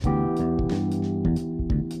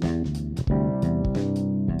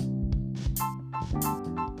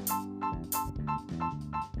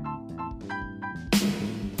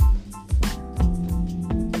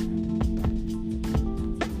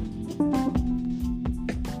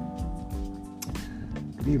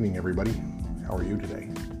Good evening, everybody. How are you today?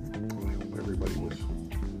 I hope everybody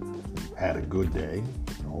had a good day.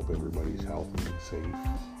 I hope everybody's healthy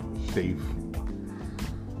and safe,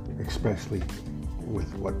 especially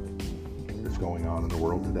with what is going on in the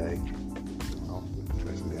world today,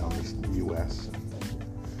 especially down in the U.S.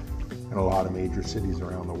 and a lot of major cities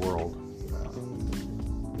around the world.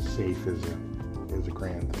 Safe is a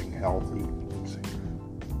grand thing. Healthy and safe.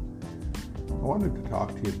 I wanted to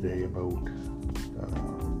talk to you today about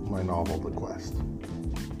my novel, The Quest.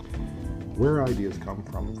 Where ideas come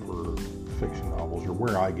from for fiction novels, or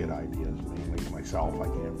where I get ideas, mainly myself. I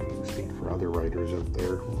can't really speak for other writers out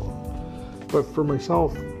there. But for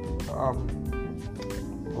myself, a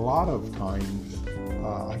lot of times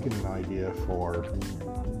I get an idea for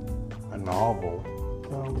a novel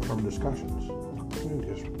from discussions.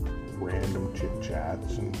 Just random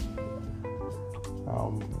chit-chats. And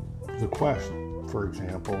The Quest, for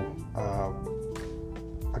example,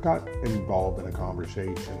 I got involved in a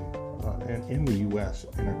conversation in the U.S.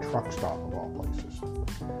 in a truck stop of all places.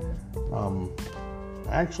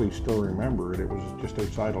 I actually still remember it. It was just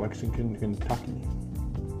outside of Lexington, Kentucky.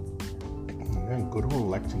 And good old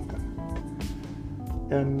Lexington.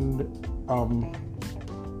 And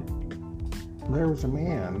there was a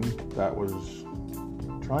man that was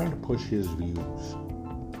trying to push his views.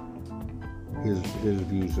 His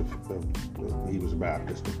views of he was a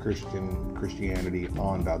Baptist, of Christianity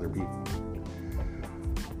on to other people.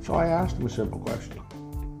 So I asked him a simple question.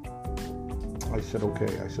 I said,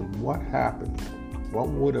 what happened? What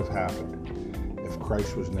would have happened if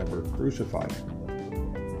Christ was never crucified?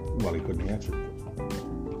 Well, he couldn't answer.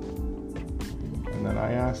 And then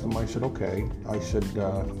I asked him, I said, well,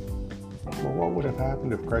 what would have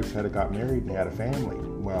happened if Christ had got married and had a family?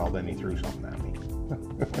 Well, then he threw something at me.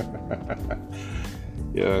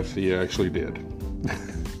 Yes, he actually did.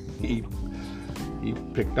 He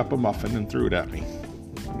picked up a muffin and threw it at me.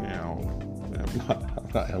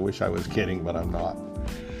 I wish I was kidding, but I'm not.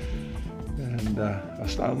 And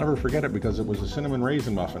I'll never forget it because it was a cinnamon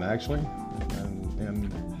raisin muffin, actually.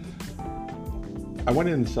 And I went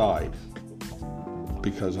inside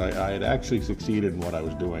because I had actually succeeded in what I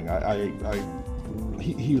was doing.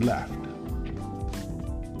 He left.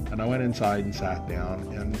 And I went inside and sat down,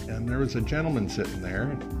 and there was a gentleman sitting there,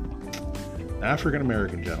 an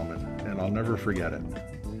African-American gentleman, and I'll never forget it.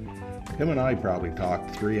 Him and I probably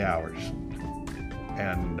talked 3 hours,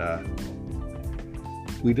 and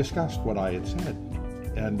we discussed what I had said,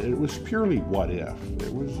 and it was purely what if.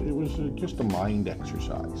 It was just a mind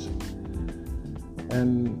exercise.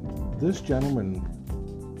 And this gentleman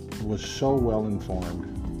was so well informed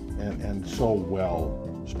and so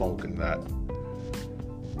well spoken that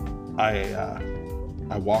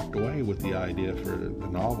I walked away with the idea for the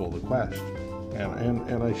novel, The Quest,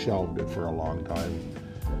 and I shelved it for a long time.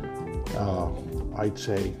 I'd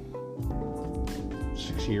say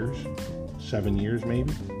 6 years, 7 years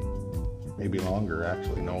maybe longer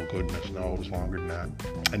actually. No, goodness, no, it was longer than that.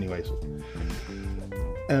 Anyways,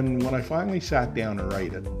 and when I finally sat down to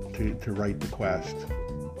write it, to write The Quest,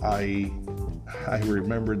 I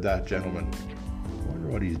remembered that gentleman. I wonder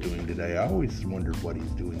what he's doing today. I always wondered what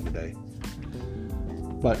he's doing today.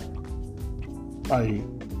 But I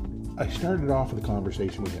started off with a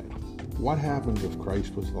conversation with him. What happens if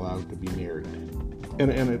Christ was allowed to be married?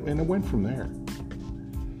 And it went from there.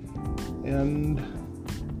 And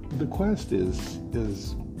The Quest is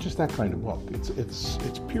just that kind of book.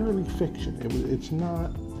 It's purely fiction.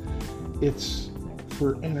 It's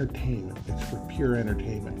for entertainment. It's for pure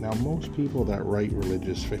entertainment. Now, most people that write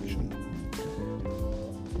religious fiction,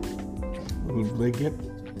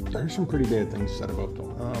 there's some pretty bad things said about them.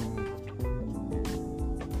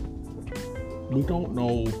 We don't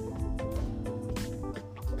know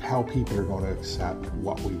how people are going to accept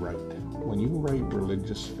what we write. When you write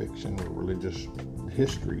religious fiction or religious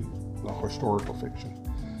history, historical fiction,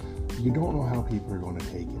 you don't know how people are going to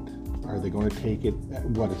take it. Are they going to take it at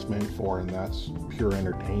what it's meant for, and that's pure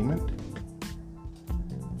entertainment?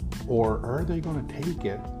 Or are they going to take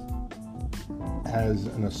it as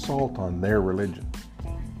an assault on their religion?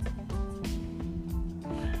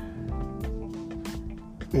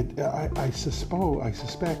 I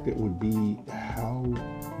suspect it would be how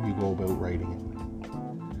you go about writing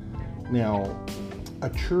it. Now, a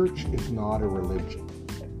church is not a religion.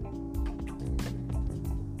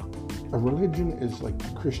 A religion is like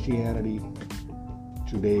Christianity,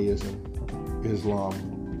 Judaism, Islam,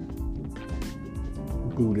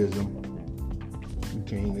 Buddhism,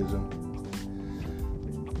 Jainism.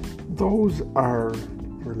 Those are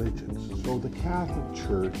religions. So the Catholic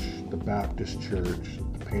Church, the Baptist Church,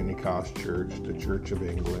 the Pentecost Church, the Church of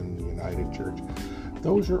England, the United Church,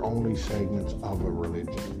 those are only segments of a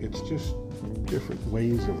religion. It's just different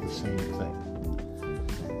ways of the same thing.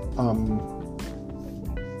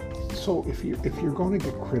 So if you're going to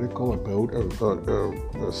get critical about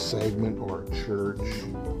a segment or a church,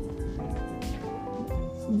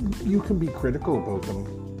 you can be critical about them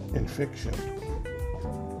in fiction,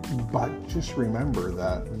 but just remember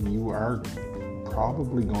that you are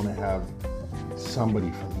probably going to have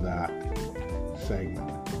somebody from that segment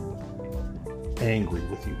angry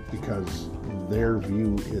with you because their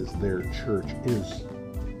view is their church is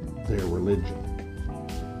their religion.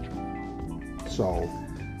 So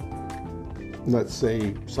let's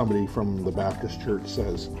say somebody from the Baptist church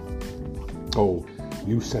says, "Oh,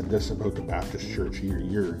 you said this about the Baptist church.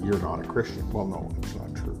 You're not a Christian." Well, no, it's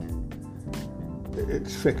not true.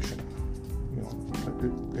 It's fiction. You know,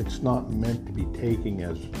 it's not meant to be taken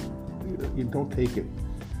as. You don't take it.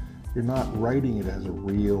 You're not writing it as a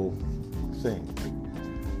real thing.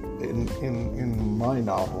 Like in my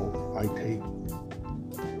novel, I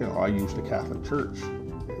use the Catholic Church,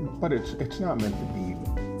 but it's not meant to be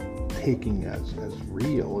taken as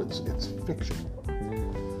real. It's fiction.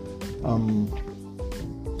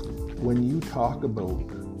 When you talk about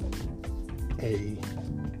a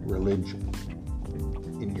religion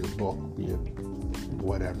in your book, be it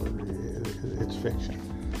whatever, it's fiction.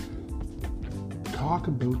 Talk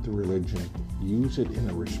about the religion. Use it in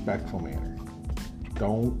a respectful manner.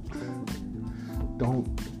 Don't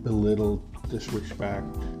belittle,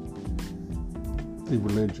 disrespect the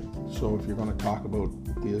religion. So if you're going to talk about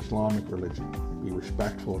the Islamic religion, be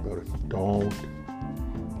respectful about it.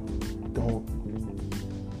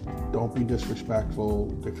 Don't be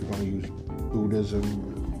disrespectful if you're going to use Buddhism,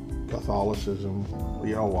 Catholicism.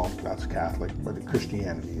 Well, that's Catholic, but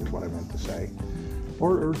Christianity is what I meant to say.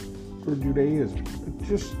 Or Judaism.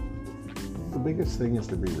 Just the biggest thing is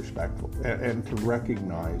to be respectful and to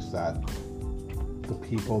recognize that the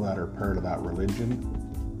people that are part of that religion,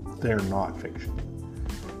 they're not fiction.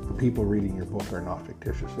 The people reading your book are not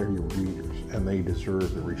fictitious. They're your readers, and they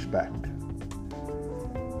deserve the respect.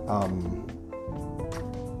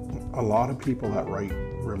 A lot of people that write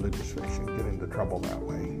religious fiction get into trouble that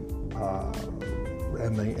way,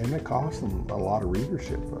 and it costs them a lot of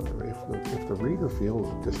readership. If the reader feels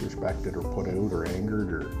disrespected or put out or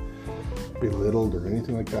angered or belittled or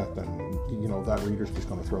anything like that, then that reader's just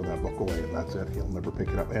going to throw that book away, and that's it. He'll never pick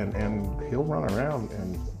it up, and he'll run around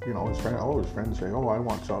and his friends say, "Oh, I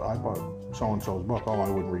bought so and so's book. Oh, I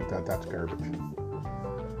wouldn't read that. That's garbage."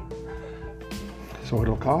 So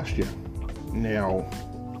it'll cost you. Now,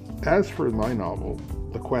 as for my novel,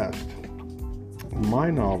 The Quest, my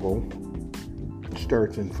novel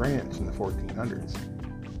starts in France in the 1400s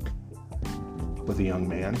with a young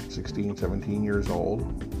man, 16, 17 years old,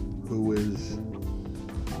 who is,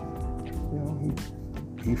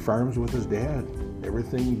 he farms with his dad.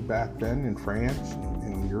 Everything back then in France,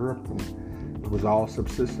 in Europe, and it was all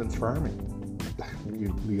subsistence farming.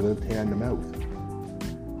 You lived hand to mouth.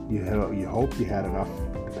 You hoped you had enough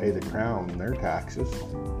to pay the crown and their taxes,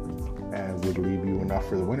 and would leave you enough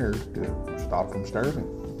for the winter to stop from starving.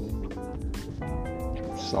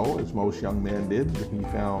 So, as most young men did, he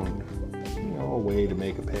found, a way to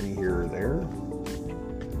make a penny here or there.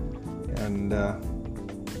 And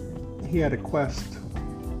he had a quest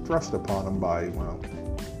thrust upon him by,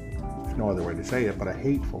 there's no other way to say it, but a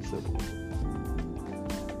hateful sibling.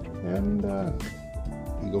 And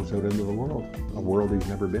he goes out into the world, a world he's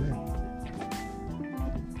never been in.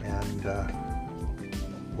 And,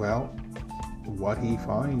 what he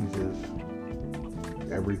finds is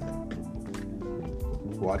everything.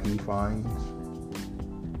 What he finds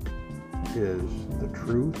is the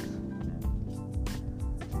truth.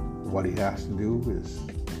 What he has to do is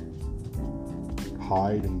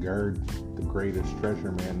hide and guard the greatest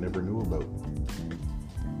treasure man never knew about.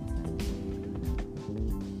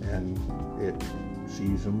 And it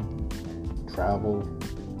sees him travel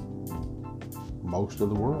most of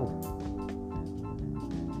the world.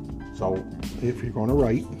 So if you're going to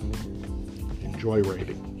write, enjoy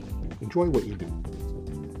writing. Enjoy what you do.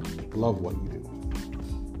 Love what you do.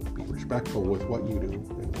 Be respectful with what you do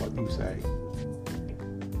and what you say.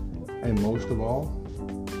 And most of all,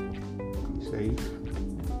 be safe,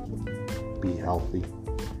 be healthy,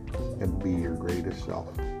 and be your greatest self.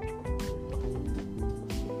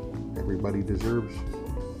 Everybody deserves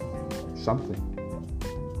something.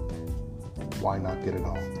 Why not get it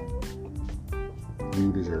all?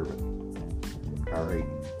 You deserve it. All right.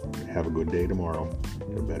 Have a good day tomorrow.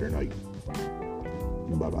 A better night.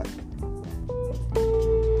 Bye-bye.